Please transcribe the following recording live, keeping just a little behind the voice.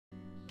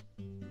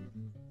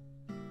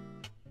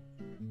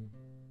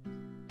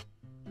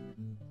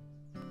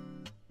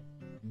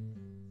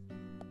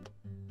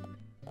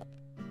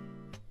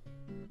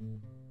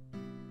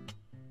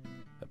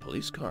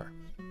police car.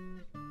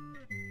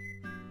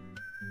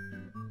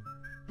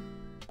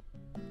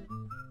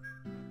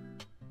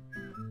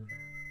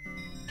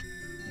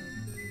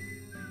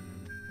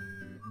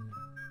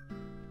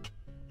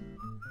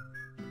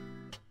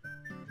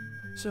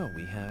 So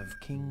we have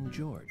King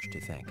George to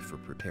thank for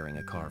preparing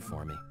a car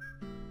for me.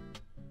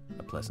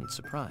 A pleasant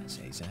surprise,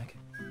 eh, Zach?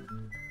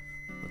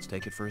 Let's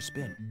take it for a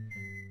spin.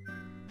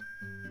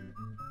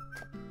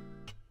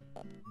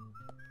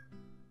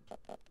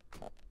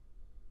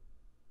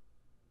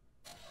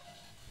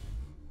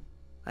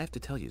 I have to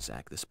tell you,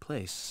 Zach, this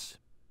place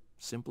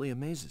simply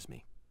amazes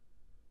me.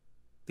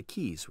 The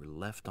keys were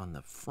left on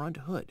the front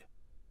hood,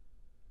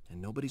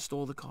 and nobody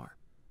stole the car.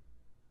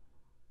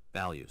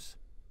 Values.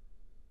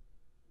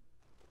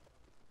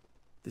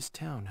 This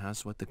town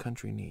has what the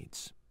country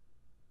needs.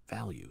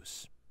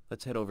 Values.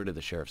 Let's head over to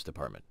the sheriff's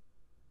department.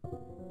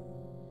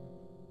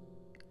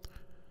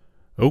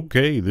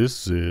 Okay,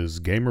 this is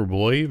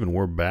GamerBlave, and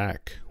we're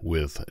back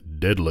with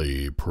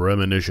Deadly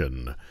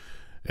Premonition.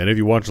 And if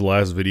you watched the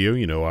last video,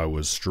 you know I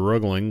was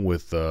struggling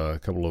with a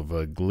couple of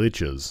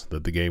glitches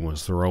that the game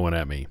was throwing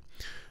at me.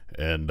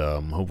 And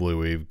hopefully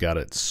we've got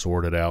it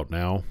sorted out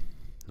now.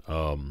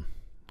 I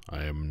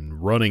am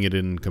running it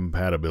in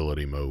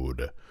compatibility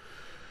mode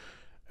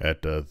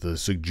at the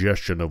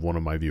suggestion of one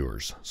of my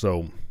viewers.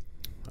 So,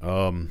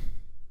 well,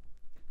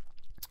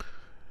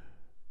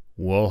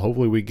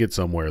 hopefully we get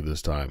somewhere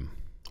this time.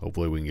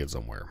 Hopefully we can get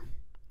somewhere.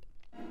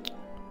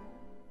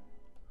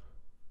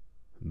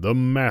 The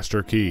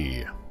master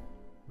key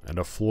and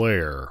a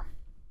flare.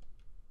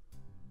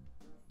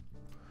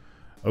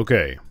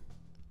 Okay,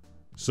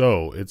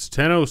 so it's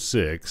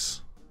 10:06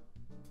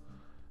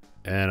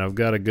 and I've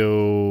got to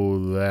go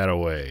that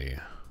way.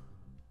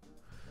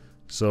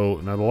 So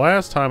now the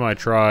last time I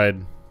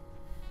tried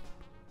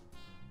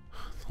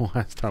to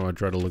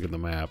look at the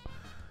map,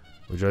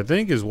 which I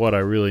think is what I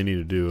really need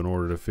to do in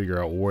order to figure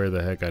out where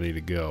the heck I need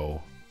to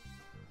go.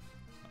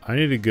 I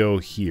need to go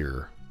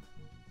here.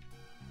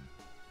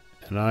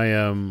 And I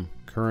am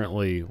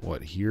currently,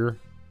 what, here?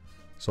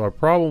 So I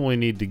probably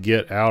need to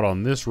get out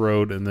on this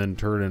road and then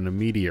turn an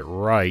immediate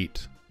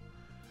right.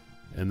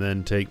 And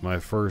then take my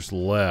first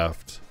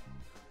left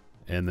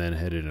and then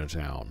head into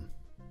town.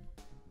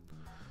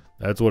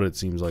 That's what it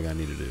seems like I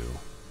need to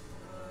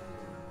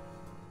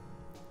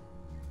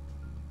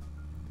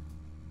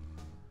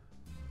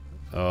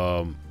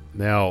do.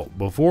 Now,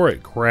 before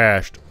it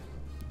crashed,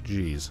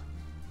 geez,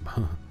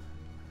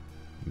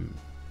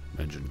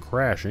 mentioned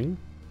crashing.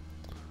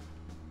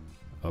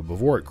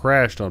 Before it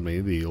crashed on me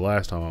the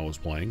last time I was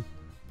playing,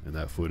 and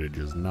that footage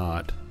is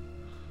not.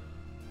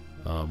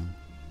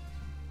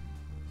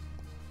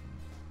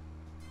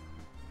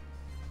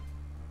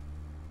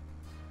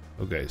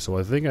 Okay, so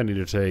I think I need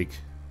to take.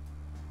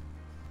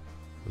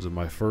 Was it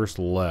my first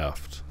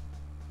left?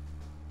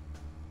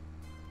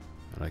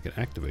 And I can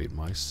activate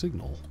my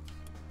signal.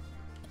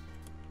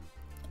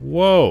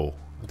 Whoa!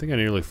 I think I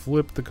nearly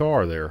flipped the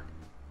car there.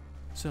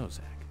 So,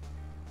 Zach,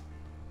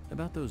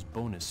 about those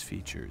bonus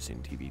features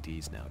in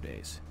DVDs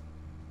nowadays.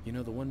 You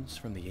know, the ones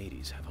from the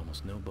 80s have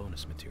almost no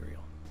bonus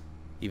material.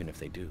 Even if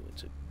they do,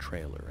 it's a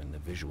trailer and the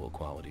visual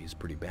quality is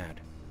pretty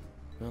bad.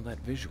 Well, that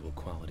visual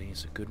quality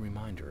is a good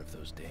reminder of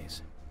those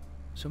days.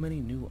 So many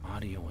new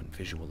audio and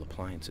visual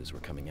appliances were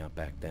coming out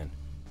back then.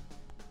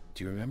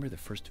 Do you remember the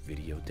first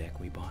video deck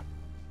we bought?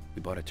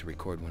 We bought it to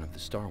record one of the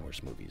Star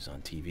Wars movies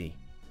on TV.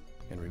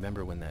 And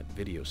remember when that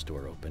video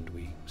store opened,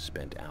 we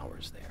spent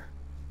hours there,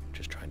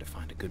 just trying to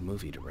find a good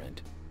movie to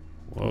rent.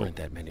 There weren't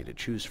that many to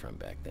choose from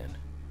back then.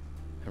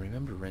 I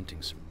remember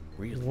renting some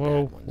really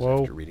bad ones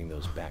after reading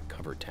those back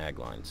cover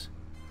taglines.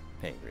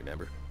 Hey,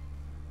 remember?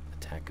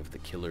 Attack of the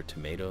Killer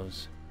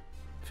Tomatoes?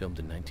 Filmed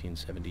in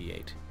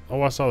 1978.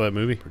 Oh, I saw that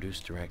movie.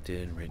 Produced,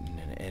 directed, written,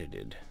 and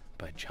edited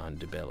by John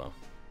DeBello.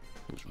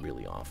 It was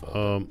really awful.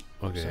 Okay,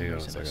 for some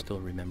reason, I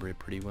still remember it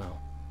pretty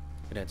well.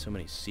 It had so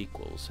many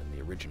sequels, and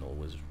the original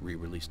was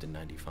re-released in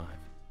 '95.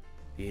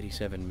 The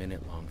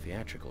 87-minute-long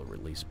theatrical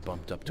release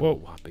bumped up to a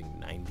whopping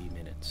 90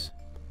 minutes.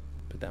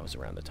 But that was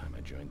around the time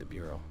I joined the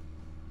Bureau.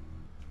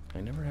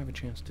 I never have a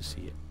chance to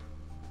see it.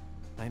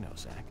 I know,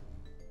 Zach.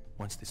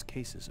 Once this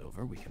case is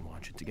over, we can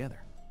watch it together.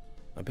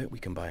 I bet we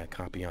can buy a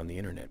copy on the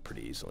internet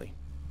pretty easily.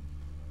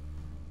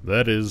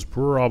 That is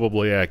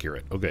probably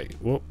accurate. Okay,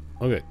 well,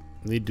 okay.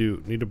 Need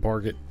to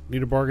park it. Need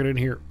to park it in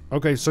here.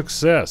 Okay,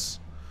 success.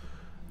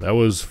 That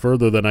was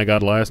further than I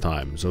got last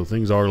time, so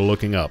things are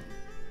looking up.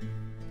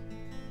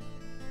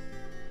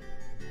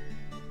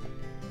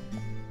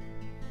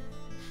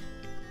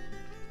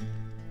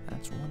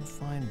 That's one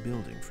fine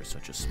building for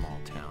such a small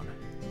town.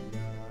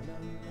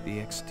 The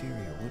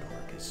exterior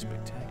woodwork is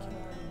spectacular.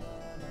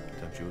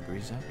 Don't you agree,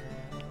 Zach?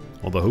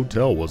 Well, the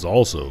hotel was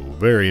also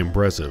very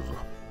impressive.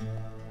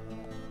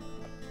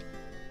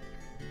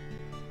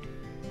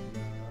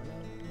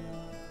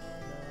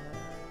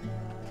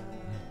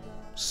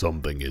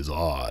 Something is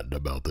odd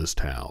about this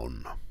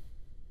town.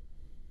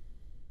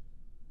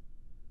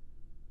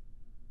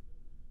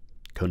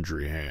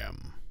 Country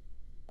ham.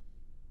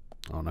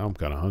 Oh, now I'm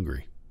kind of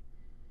hungry.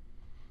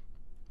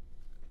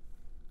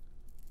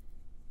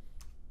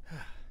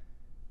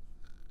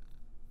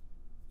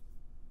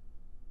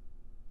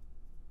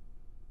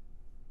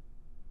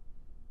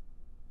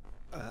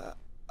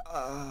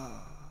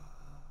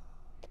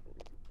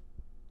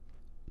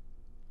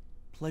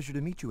 Pleasure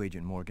to meet you,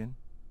 Agent Morgan.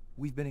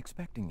 We've been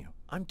expecting you.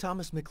 I'm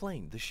Thomas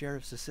McLean, the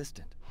sheriff's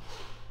assistant.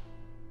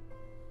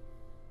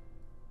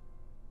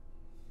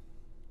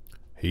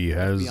 He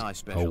has FBI a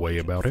Special way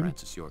Agent about him.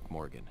 Francis York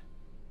Morgan.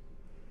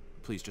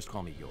 Please just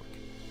call me York.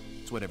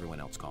 It's what everyone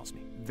else calls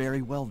me.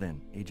 Very well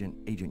then,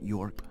 Agent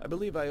York. I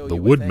believe I owe The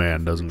you a Woodman thank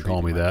you for doesn't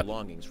call me retrieving my that.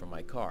 belongings from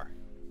my car.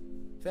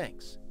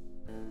 Thanks.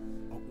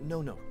 Oh,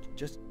 no,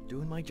 just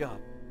doing my job.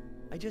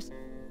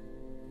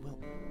 Well,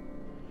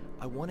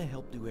 I want to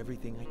help do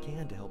everything I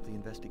can to help the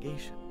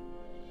investigation.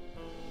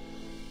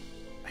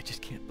 I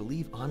just can't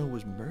believe Anna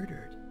was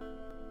murdered.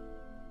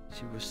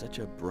 She was such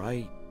a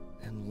bright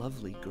and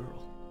lovely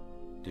girl.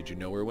 Did you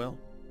know her well?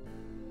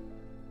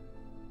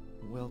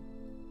 Well,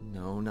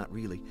 no, not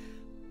really.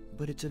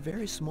 But it's a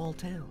very small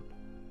town.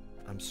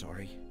 I'm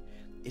sorry.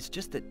 It's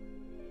just that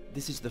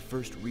this is the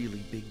first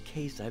really big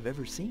case I've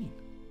ever seen.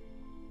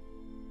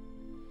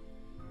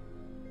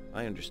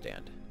 I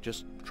understand.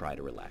 Just try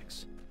to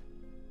relax.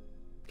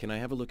 Can I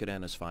have a look at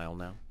Anna's file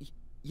now?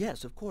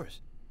 Yes, of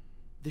course.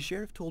 The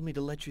sheriff told me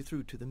to let you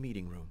through to the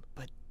meeting room,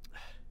 but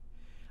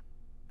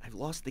I've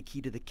lost the key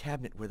to the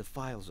cabinet where the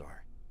files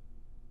are.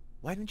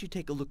 Why don't you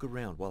take a look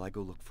around while I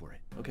go look for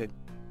it? Okay.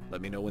 Let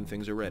me know when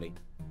things are ready.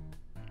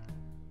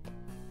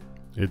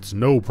 It's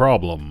no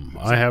problem.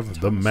 I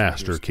have the Thomas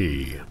master appears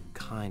to be key. a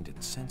kind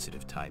and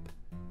sensitive type.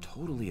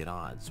 Totally at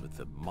odds with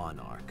the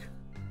monarch.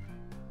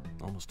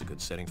 Almost a good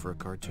setting for a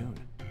cartoon.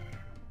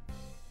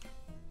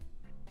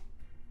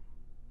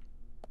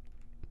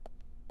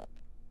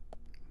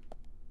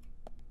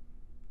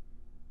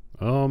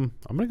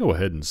 I'm gonna go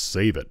ahead and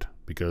save it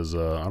because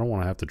I don't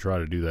want to have to try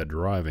to do that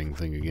driving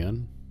thing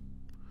again.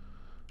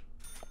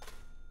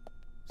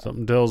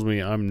 Something tells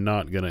me I'm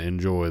not gonna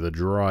enjoy the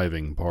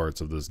driving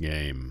parts of this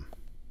game.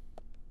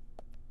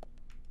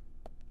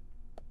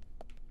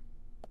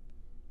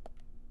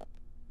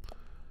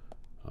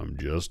 I'm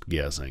just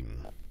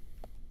guessing.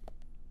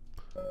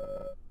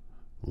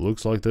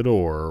 Looks like the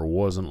door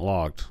wasn't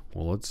locked.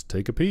 Well, let's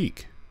take a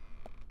peek.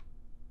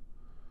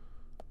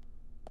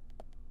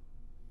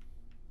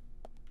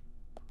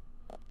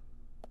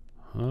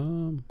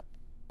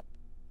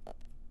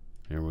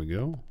 Here we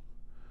go.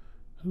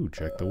 Ooh,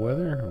 check the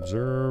weather.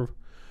 Observe.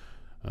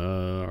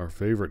 Our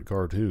favorite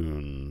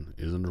cartoon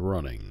isn't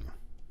running.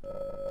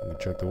 We can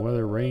check the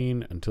weather.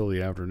 Rain until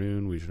the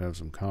afternoon. We should have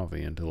some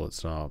coffee until it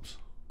stops.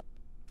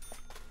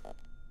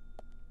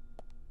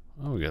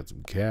 Oh, we got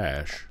some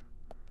cash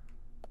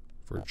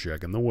for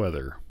checking the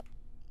weather.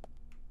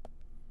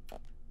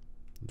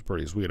 It's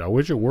pretty sweet. I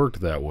wish it worked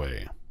that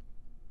way.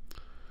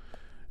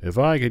 If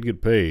I could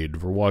get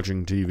paid for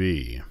watching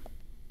TV.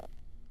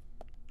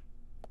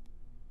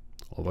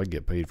 Well, if I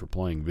get paid for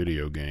playing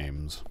video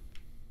games.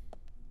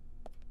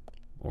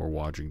 Or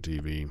watching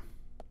TV.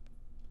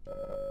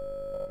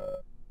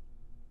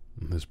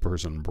 This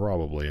person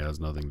probably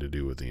has nothing to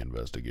do with the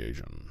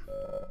investigation.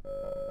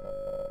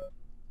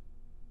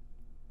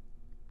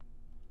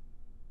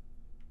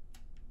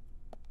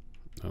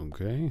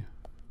 Okay.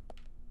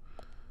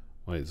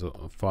 Wait, so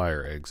a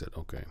fire exit.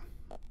 Okay.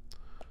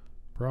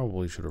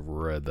 Probably should have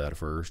read that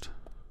first.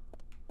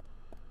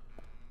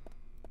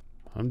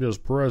 I'm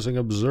just pressing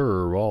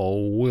observe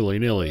all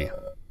willy-nilly.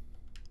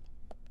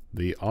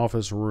 The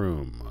office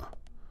room.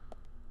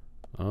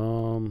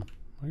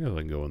 I guess I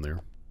can go in there.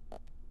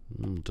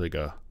 We'll take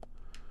a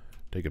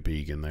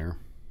peek in there.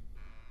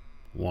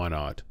 Why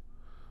not?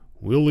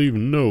 We'll leave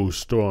no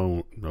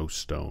stone.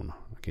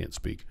 I can't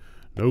speak.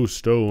 No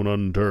stone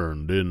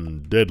unturned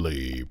in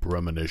deadly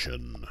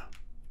premonition.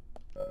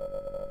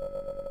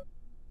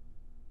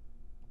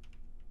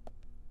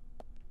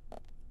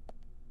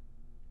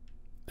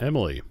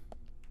 Emily.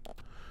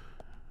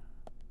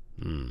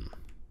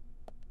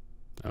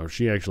 Now,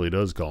 she actually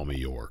does call me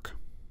York.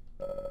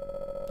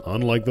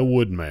 Unlike the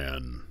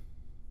Woodman.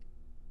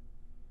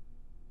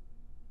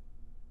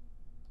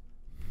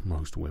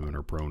 Most women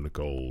are prone to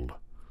cold.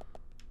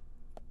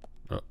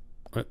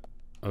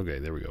 Okay,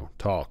 there we go.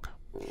 Talk.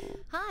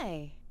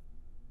 Hi.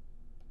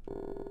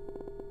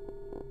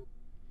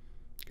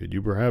 Could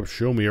you perhaps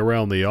show me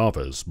around the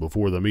office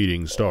before the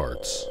meeting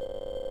starts?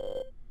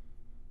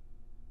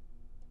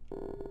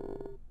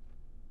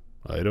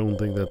 I don't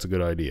think that's a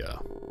good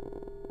idea.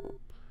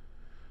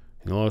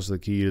 He lost the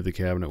key to the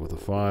cabinet with the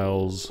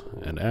files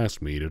and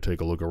asked me to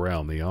take a look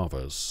around the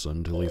office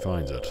until he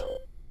finds it.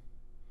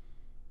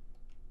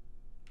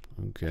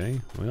 Okay,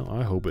 well,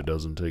 I hope it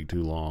doesn't take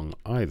too long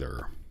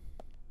either.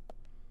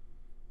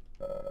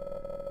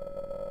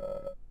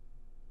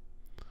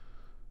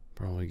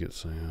 Probably get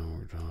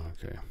some.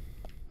 Okay.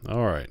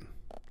 Alright.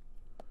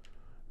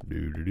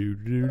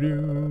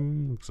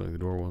 Looks like the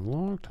door wasn't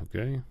locked.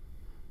 Okay.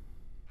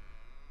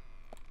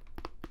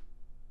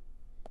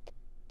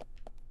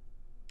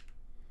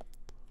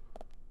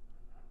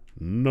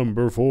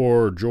 Number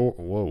 4,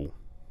 Whoa.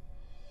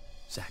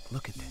 Zach,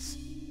 look at this.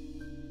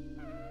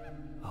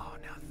 Oh,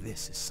 now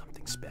this is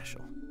something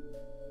special.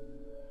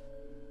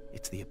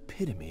 It's the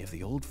epitome of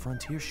the old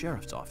frontier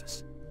sheriff's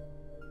office.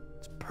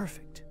 It's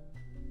perfect.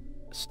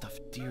 A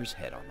stuffed deer's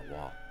head on the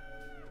wall.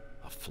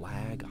 A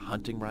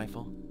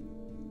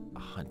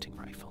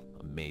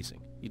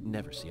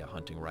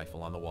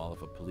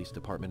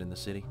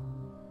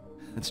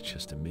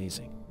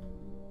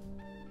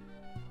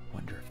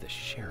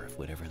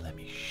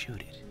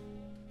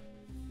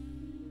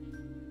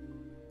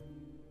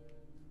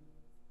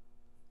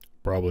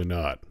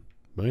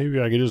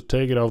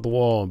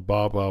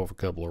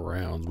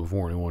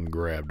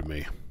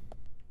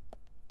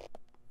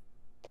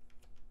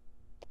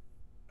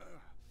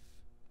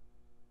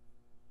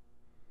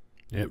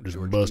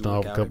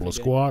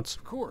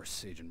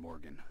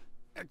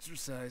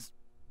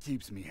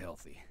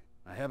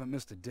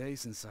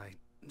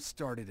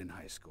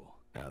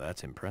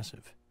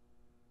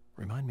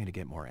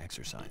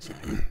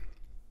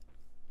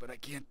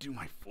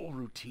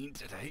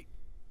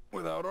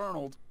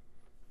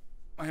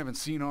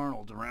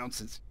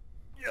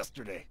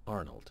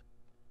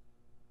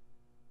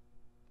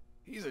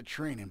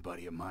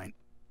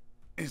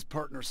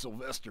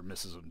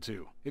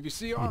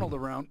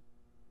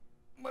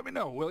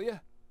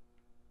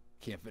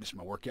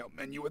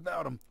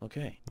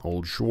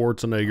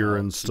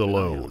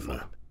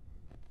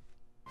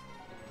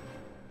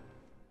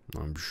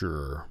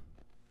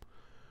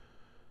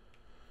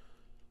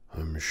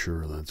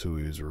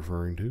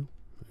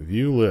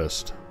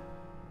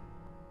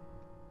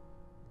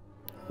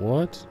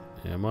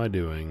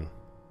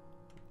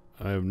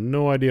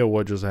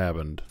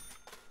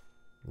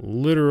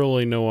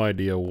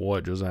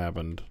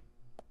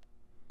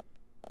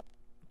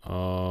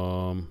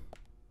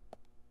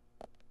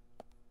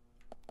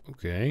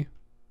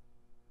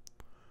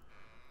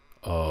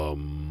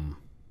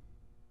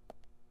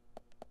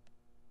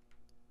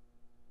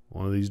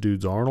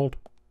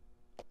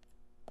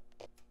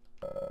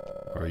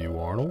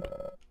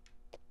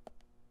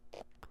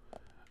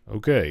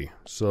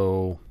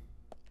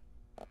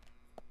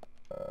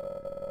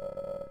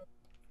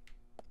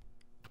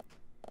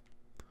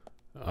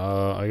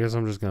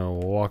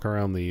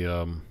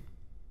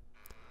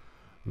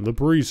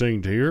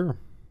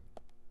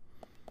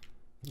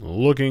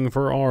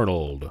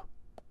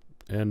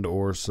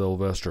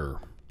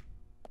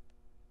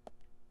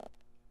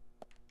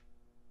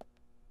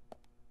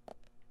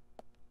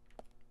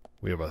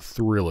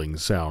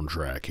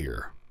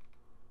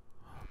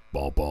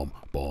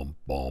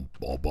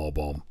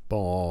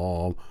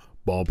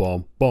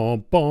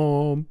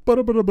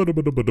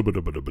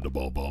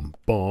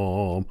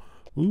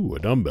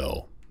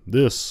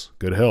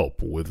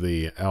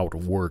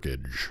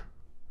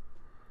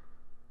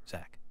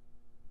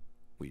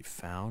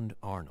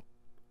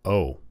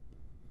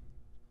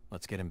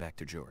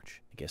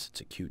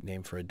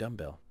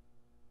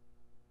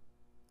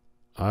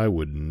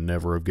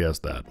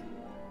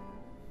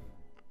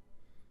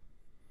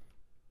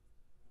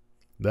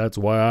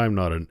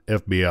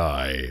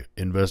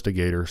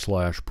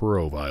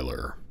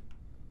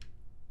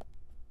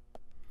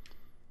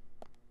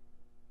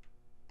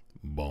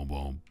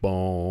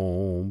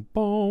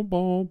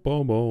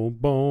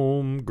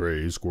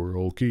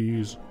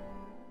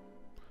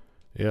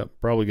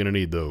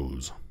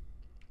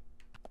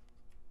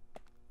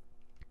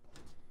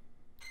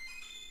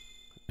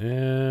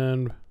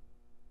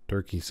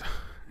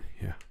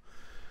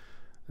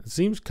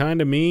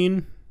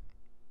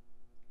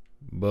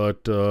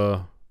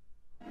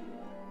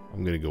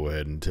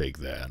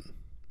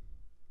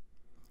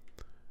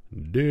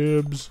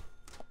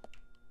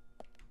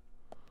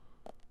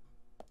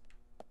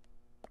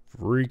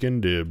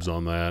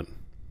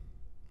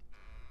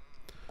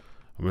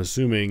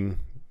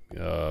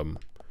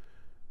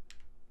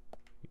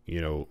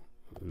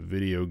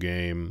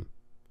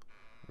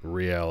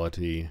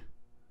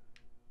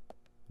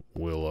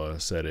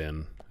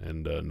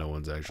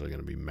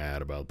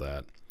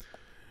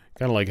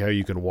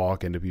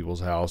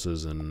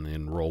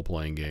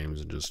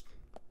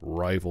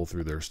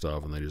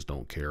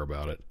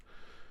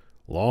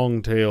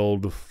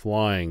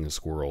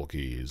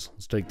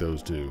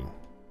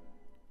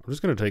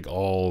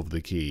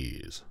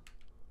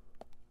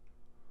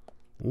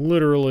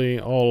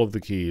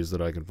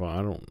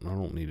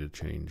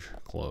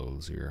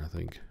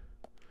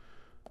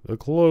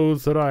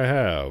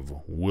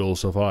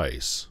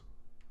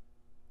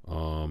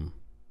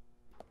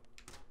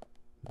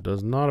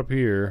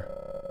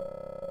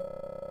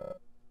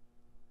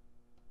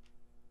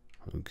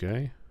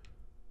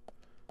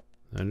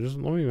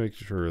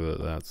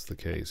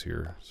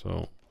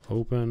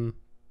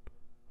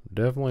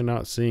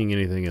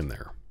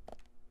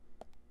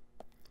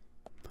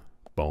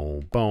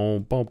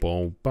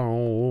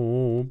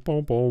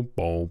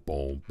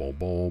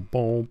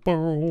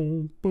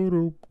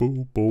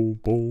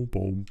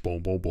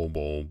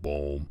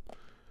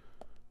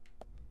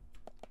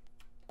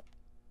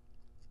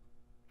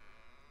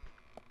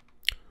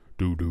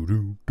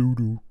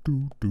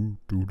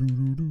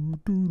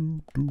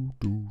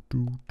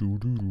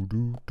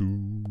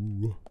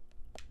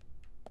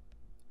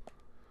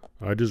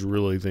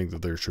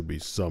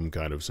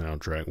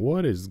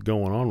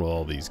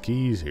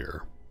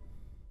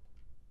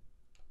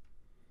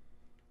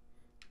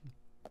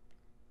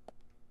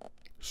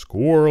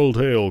Squirrel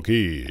tail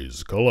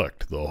keys.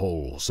 Collect the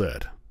whole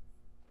set.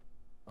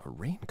 A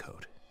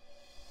raincoat?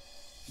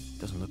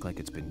 Doesn't look like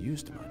it's been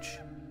used much,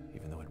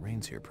 even though it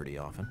rains here pretty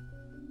often.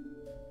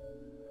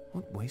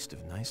 What waste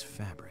of nice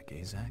fabric,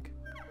 eh, Zach?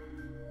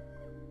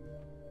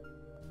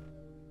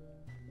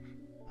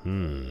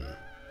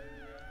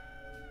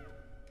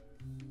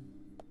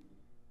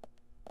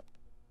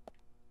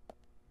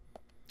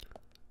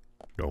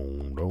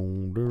 Dong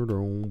dong dong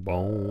dong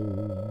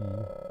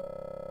bong.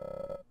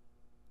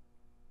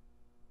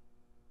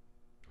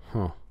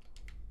 Huh.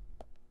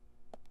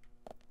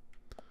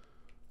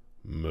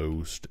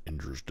 Most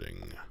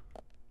interesting.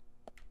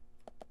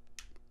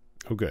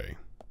 Okay.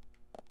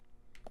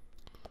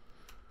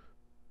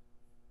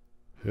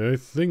 I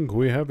think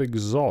we have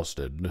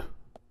exhausted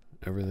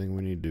everything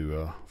we need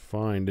to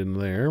find in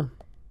there.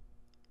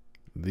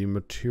 The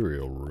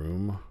material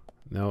room.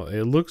 Now,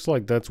 it looks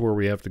like that's where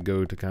we have to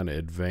go to kind of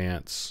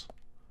advance.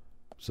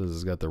 It says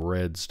it's got the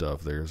red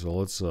stuff there, so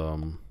let's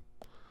kind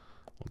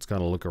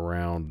of look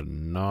around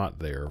not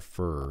there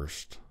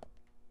first.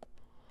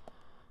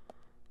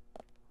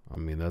 I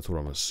mean, that's what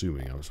I'm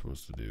assuming I'm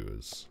supposed to do,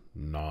 is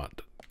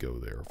not go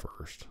there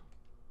first.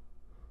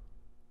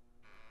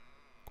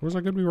 Of course,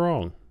 I could be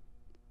wrong.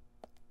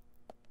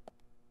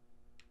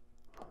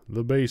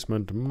 The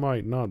basement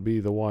might not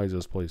be the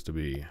wisest place to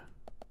be.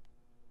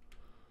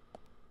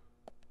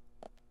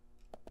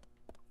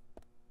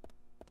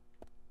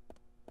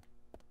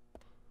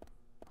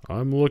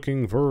 I'm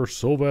looking for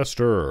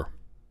Sylvester.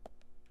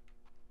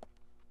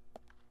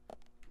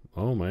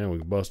 Oh man, we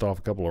can bust off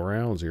a couple of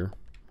rounds here.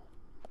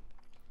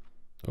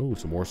 Oh,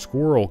 some more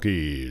squirrel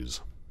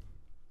keys.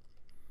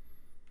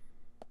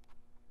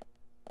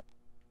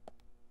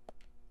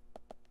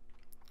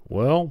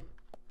 Well,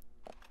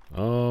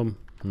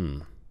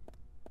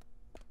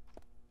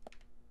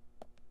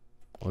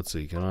 let's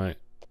see,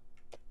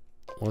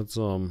 let's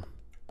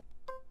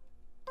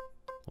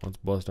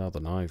bust out the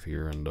knife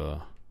here and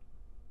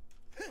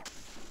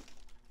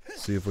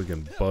see if we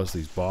can bust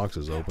these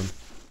boxes open.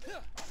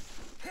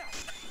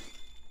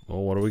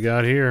 Well, what do we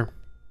got here?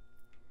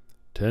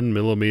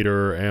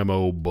 10mm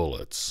ammo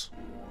bullets.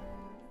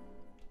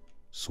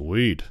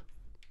 Sweet.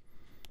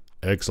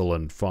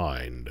 Excellent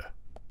find.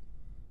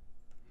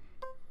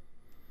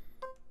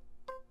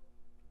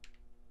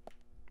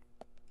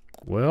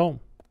 Well,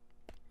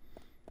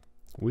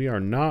 we are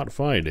not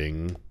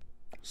finding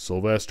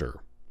Sylvester.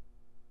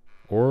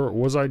 Or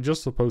was I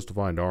just supposed to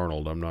find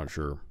Arnold? I'm not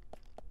sure.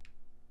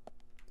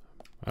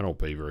 I don't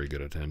pay very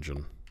good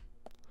attention.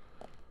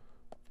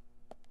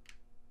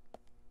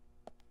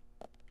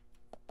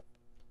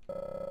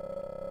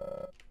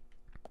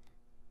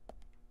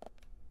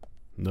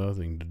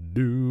 Nothing to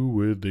do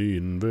with the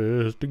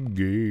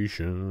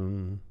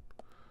investigation.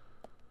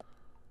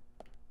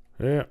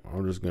 Yeah,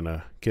 I'm just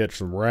gonna catch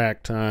some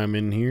rack time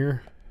in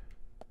here.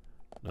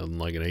 Nothing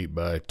like an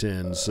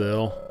 8x10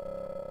 cell.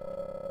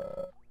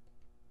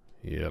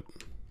 Yep.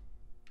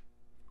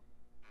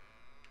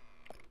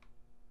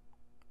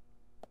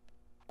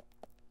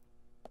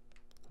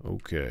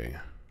 Okay.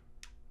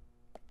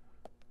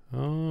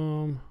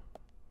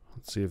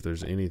 Let's see if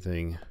there's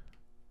anything.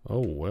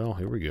 Oh, well,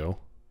 here we go.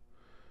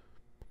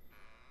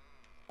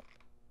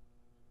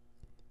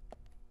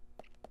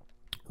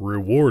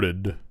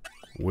 Rewarded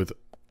with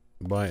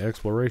by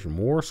exploration.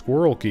 More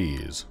squirrel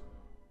keys.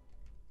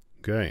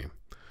 Okay.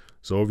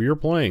 So if you're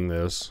playing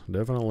this,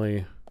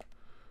 definitely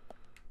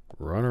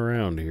run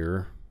around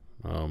here.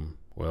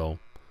 Well,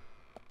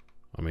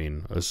 I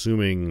mean,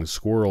 assuming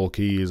squirrel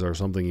keys are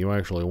something you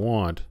actually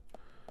want,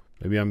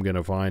 maybe I'm going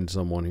to find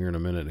someone here in a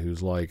minute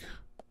who's like,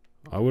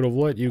 I would have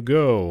let you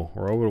go,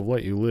 or I would have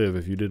let you live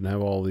if you didn't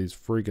have all these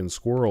freaking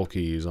squirrel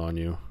keys on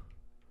you.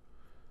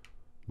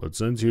 But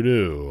since you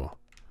do,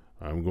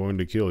 I'm going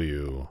to kill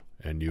you,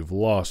 and you've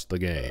lost the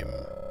game.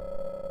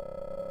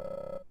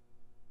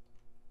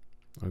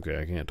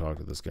 Okay, I can't talk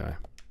to this guy.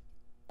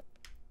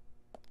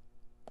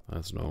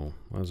 That's no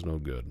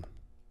good.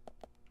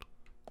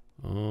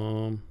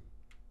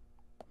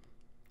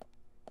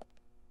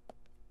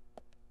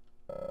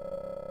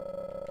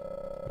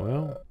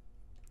 Well,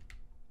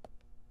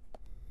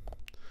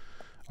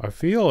 I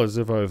feel as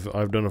if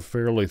I've done a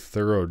fairly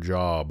thorough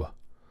job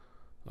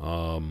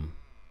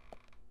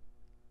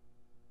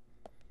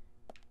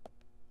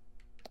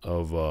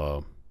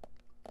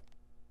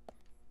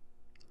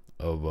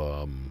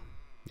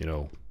you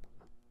know,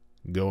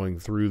 going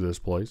through this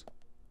place.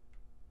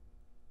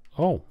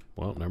 Oh,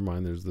 well, never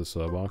mind. There's this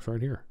box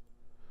right here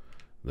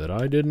that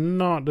I did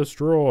not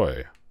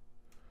destroy.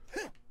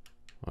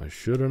 I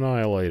should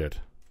annihilate it.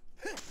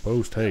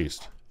 Post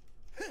haste.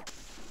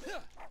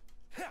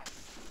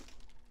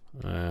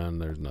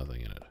 And there's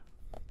nothing in it.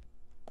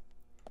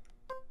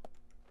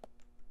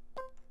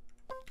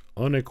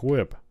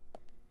 Unequip.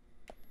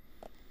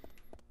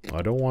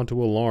 I don't want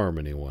to alarm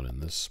anyone in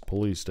this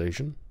police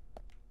station.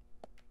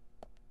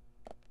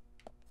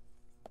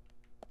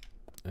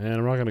 And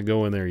I'm not going to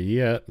go in there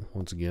yet,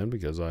 once again,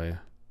 because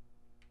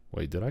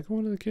Wait, did I go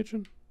into the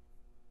kitchen?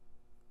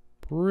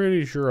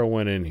 Pretty sure I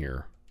went in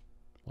here.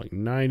 Like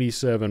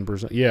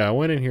 97%. Yeah, I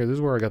went in here. This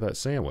is where I got that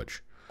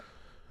sandwich.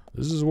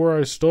 This is where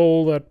I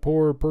stole that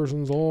poor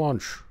person's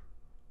lunch.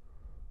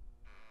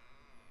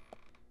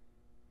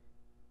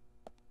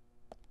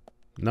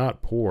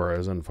 Not poor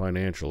as in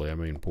financially. I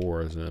mean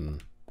poor as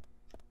in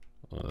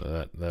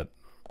that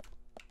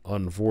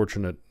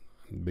unfortunate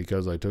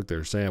because I took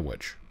their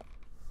sandwich.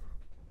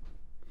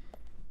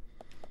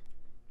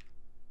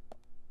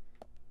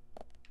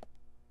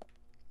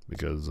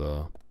 Because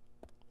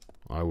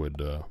I would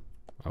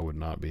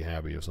not be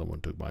happy if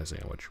someone took my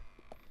sandwich.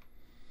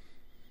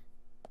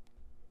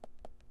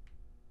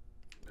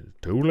 It's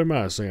totally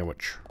my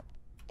sandwich.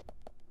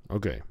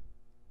 Okay.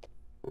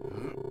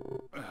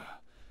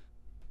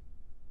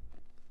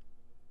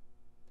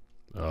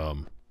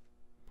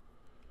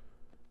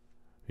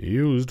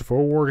 Used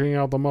for working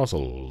out the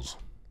muscles.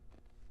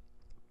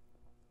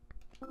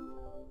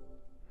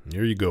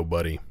 Here you go,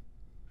 buddy.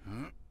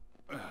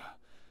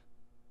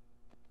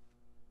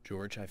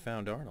 George, I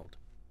found Arnold.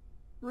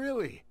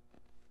 Really?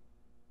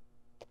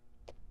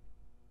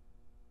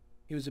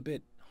 He was a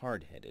bit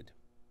hard-headed,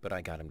 but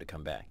I got him to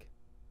come back.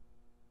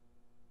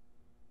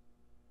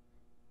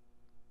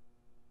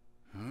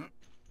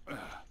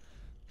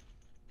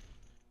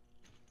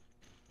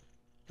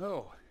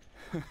 Oh,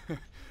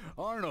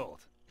 Arnold.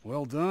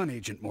 Well done,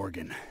 Agent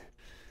Morgan.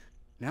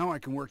 Now I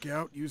can work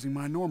out using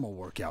my normal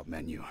workout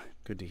menu.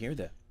 Good to hear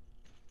that.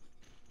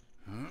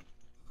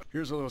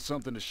 Here's a little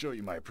something to show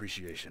you my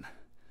appreciation.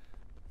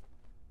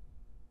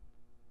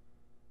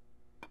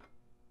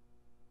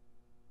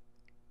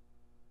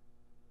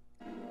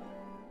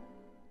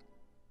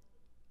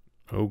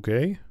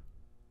 Okay.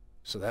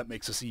 So that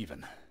makes us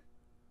even.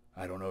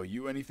 I don't owe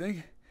you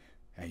anything,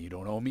 and you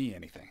don't owe me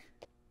anything.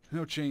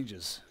 No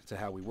changes to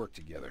how we work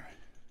together.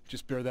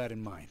 Just bear that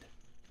in mind.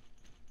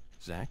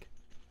 Zach,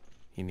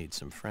 he needs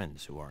some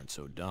friends who aren't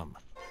so dumb.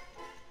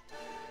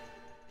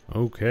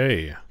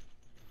 Okay.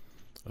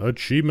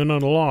 Achievement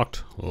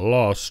unlocked.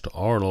 Lost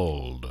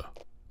Arnold.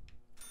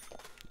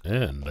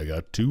 And I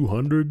got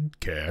 200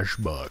 cash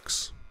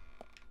bucks.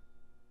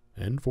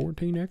 And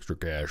 14 extra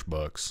cash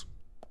bucks.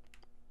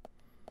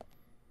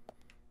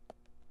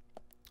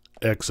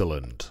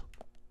 Excellent.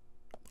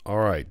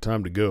 Alright,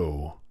 time to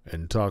go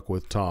and talk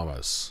with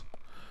Thomas.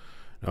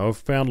 Now, I've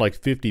found like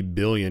 50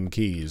 billion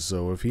keys,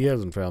 so if he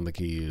hasn't found the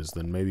keys,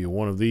 then maybe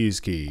one of these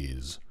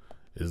keys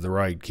is the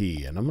right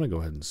key. And I'm going to go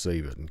ahead and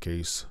save it in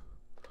case,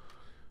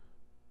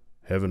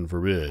 heaven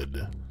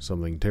forbid,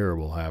 something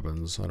terrible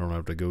happens. I don't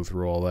have to go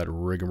through all that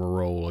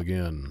rigmarole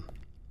again.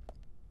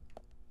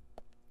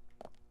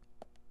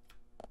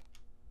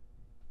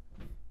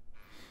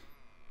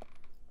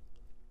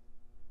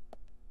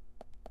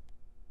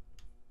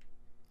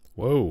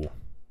 Whoa.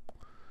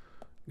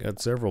 Got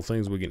several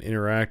things we can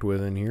interact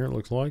with in here, it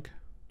looks like.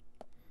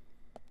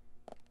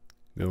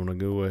 Gonna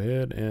go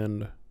ahead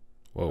and...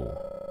 Whoa.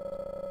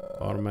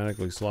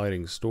 Automatically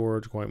sliding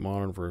storage, quite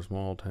modern for a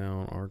small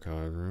town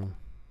archive room.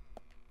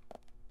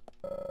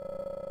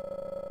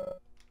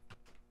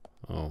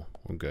 Oh,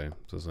 okay.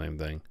 It's the same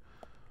thing.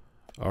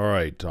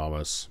 Alright,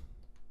 Thomas.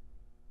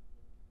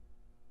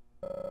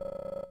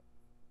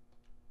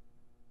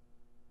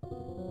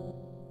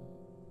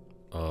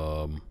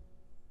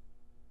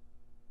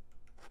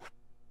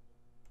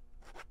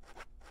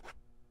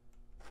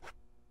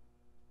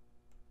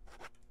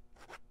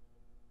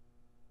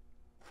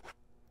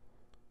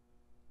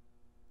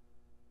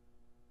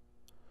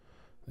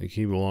 The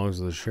key belongs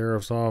to the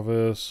sheriff's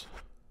office.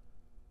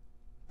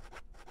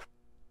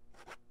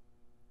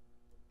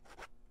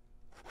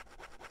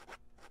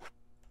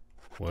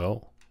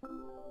 Well.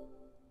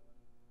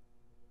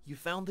 You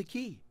found the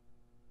key.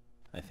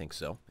 I think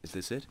so. Is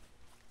this it?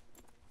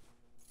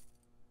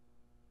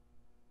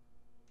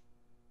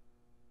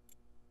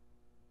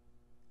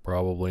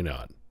 Probably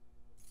not.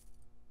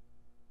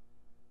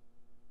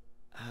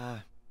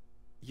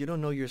 You don't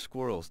know your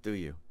squirrels, do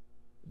you?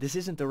 This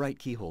isn't the right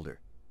key holder.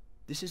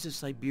 This is a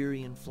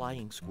Siberian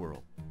flying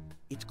squirrel.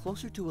 It's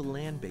closer to a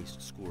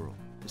land-based squirrel.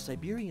 The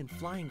Siberian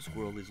flying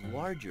squirrel is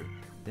larger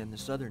than the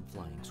southern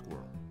flying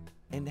squirrel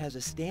and has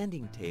a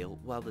standing tail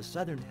while the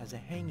southern has a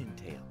hanging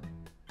tail.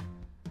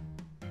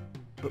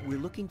 But we're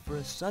looking for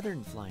a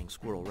southern flying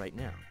squirrel right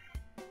now.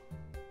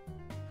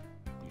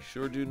 You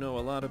sure do know a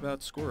lot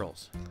about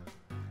squirrels.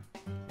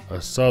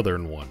 A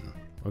southern one.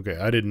 Okay,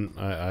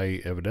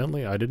 I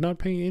evidently I did not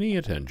pay any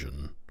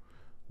attention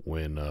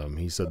when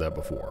he said that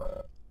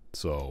before.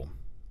 So,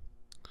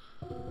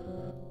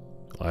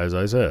 as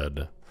I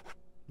said,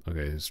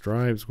 okay,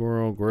 striped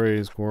squirrel,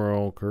 gray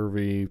squirrel,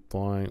 curvy,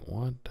 flying,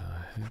 what the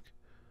heck?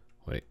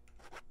 Wait,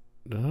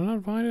 did I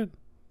not find it?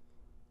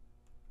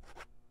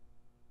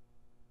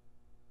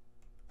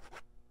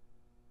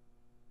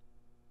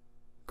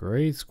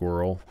 Gray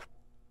squirrel.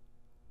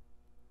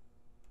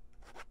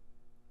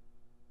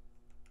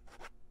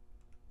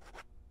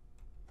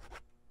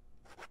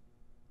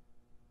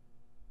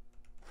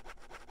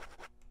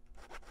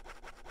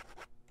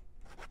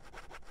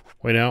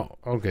 Wait, now,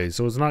 okay,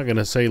 so it's not going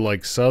to say,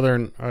 like,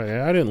 southern...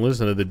 I didn't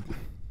listen to the...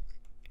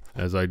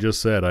 As I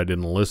just said, I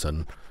didn't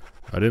listen.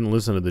 I didn't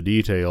listen to the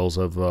details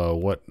of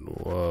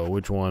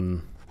which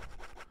one,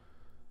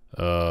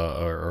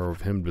 or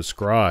of him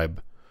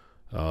describe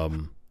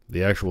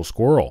the actual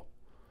squirrel.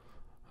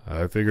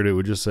 I figured it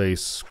would just say,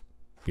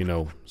 you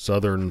know,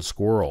 southern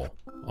squirrel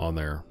on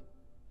there.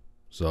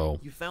 So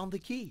You found the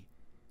key.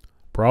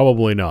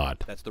 probably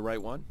not. That's the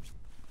right one?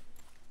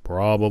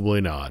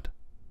 Probably not.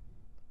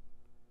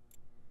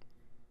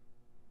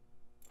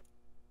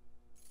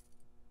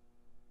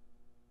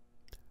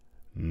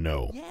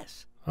 No.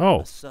 Yes.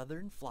 Oh, A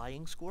southern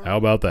flying squirrel. how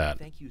about that?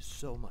 Thank you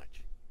so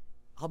much.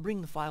 I'll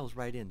bring the files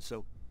right in,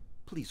 so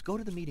please go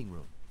to the meeting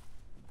room.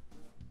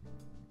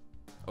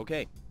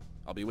 Okay,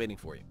 I'll be waiting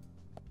for you.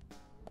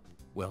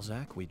 Well,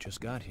 Zach, we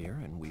just got here,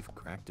 and we've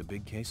cracked a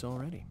big case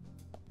already.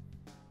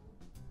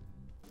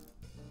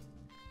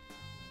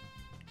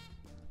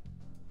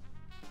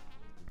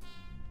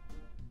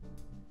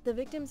 The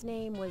victim's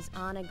name was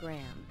Anna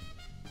Graham.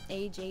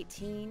 Age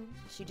 18,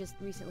 she just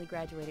recently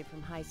graduated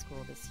from high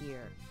school this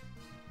year.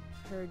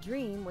 Her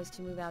dream was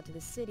to move out to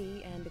the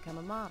city and become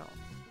a model.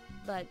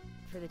 But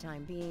for the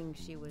time being,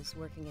 she was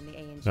working in the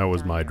A&G. That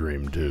was my diner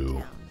dream, in too.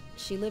 town.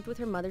 She lived with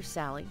her mother,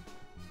 Sally.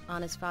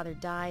 Anna's father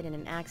died in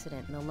an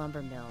accident in the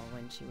lumber mill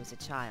when she was a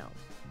child.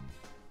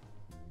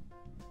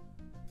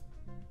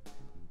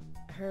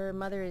 Her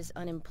mother is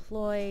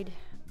unemployed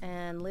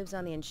and lives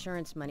on the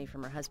insurance money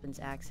from her husband's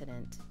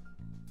accident.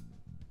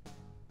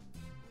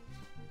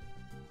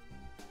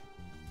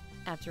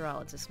 After all,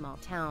 it's a small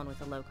town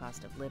with a low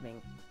cost of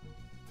living.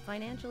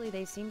 Financially,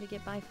 they seem to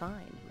get by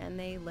fine, and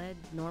they led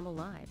normal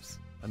lives.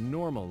 A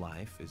normal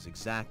life is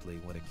exactly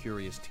what a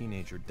curious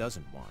teenager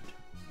doesn't want.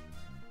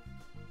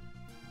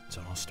 It's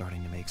all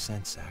starting to make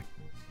sense, Zach.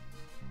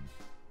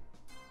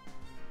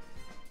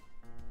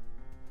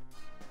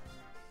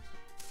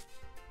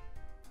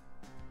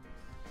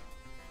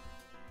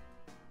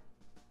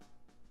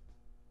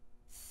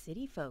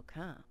 City folk,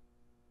 huh?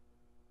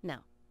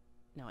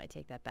 No, I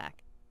take that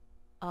back.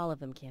 All of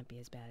them can't be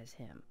as bad as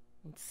him,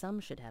 and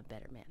some should have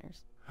better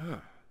manners. Huh.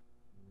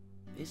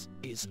 This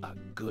is a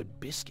good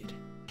biscuit.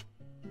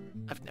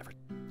 I've never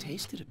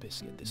tasted a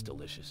biscuit this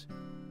delicious.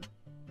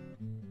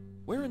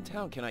 Where in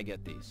town can I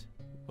get these?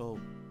 Well,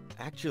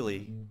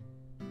 actually,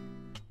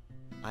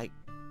 I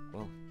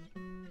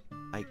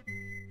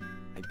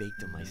baked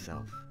them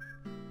myself.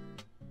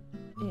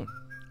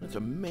 That's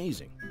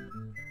amazing.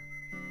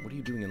 What are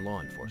you doing in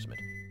law enforcement?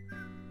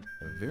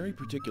 I'm very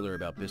particular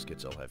about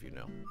biscuits, I'll have you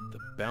know. The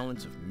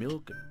balance of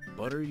milk and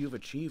butter you've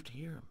achieved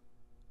here.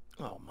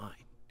 Oh, my.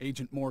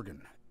 Agent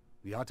Morgan,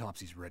 the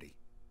autopsy's ready.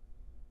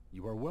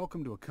 You are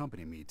welcome to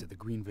accompany me to the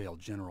Greenvale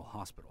General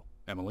Hospital.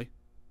 Emily,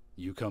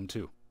 you come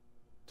too.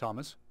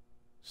 Thomas,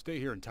 stay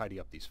here and tidy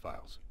up these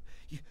files.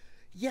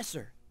 Yes,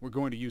 sir. We're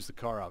going to use the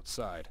car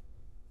outside.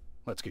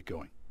 Let's get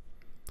going.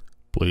 You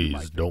Please might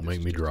think don't this make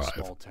is me just a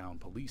drive. small-town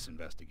police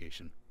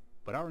investigation,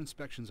 but our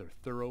inspections are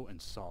thorough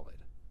and solid.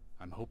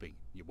 I'm hoping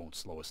you won't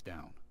slow us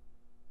down.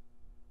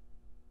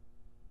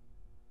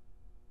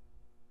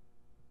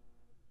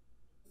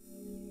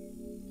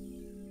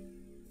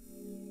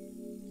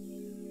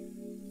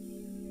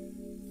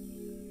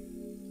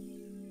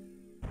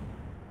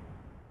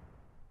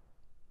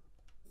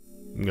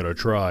 I'm gonna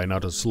try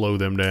not to slow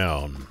them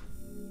down.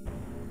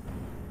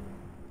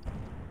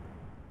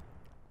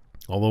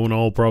 Although in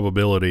all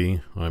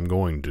probability, I'm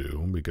going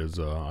to, because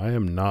I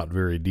am not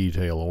very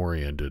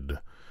detail-oriented.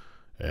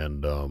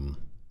 And,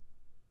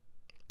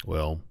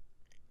 well,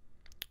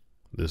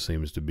 this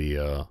seems to be,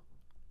 you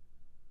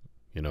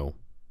know,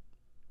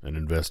 an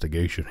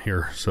investigation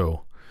here,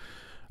 so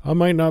I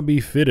might not be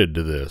fitted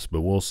to this,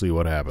 but we'll see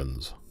what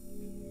happens.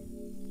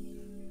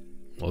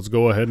 Let's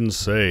go ahead and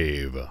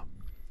save.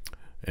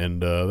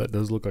 And that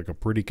does look like a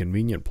pretty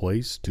convenient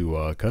place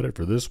to cut it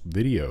for this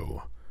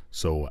video.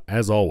 So,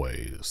 as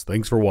always,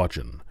 thanks for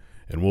watching,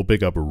 and we'll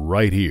pick up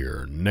right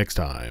here next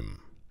time.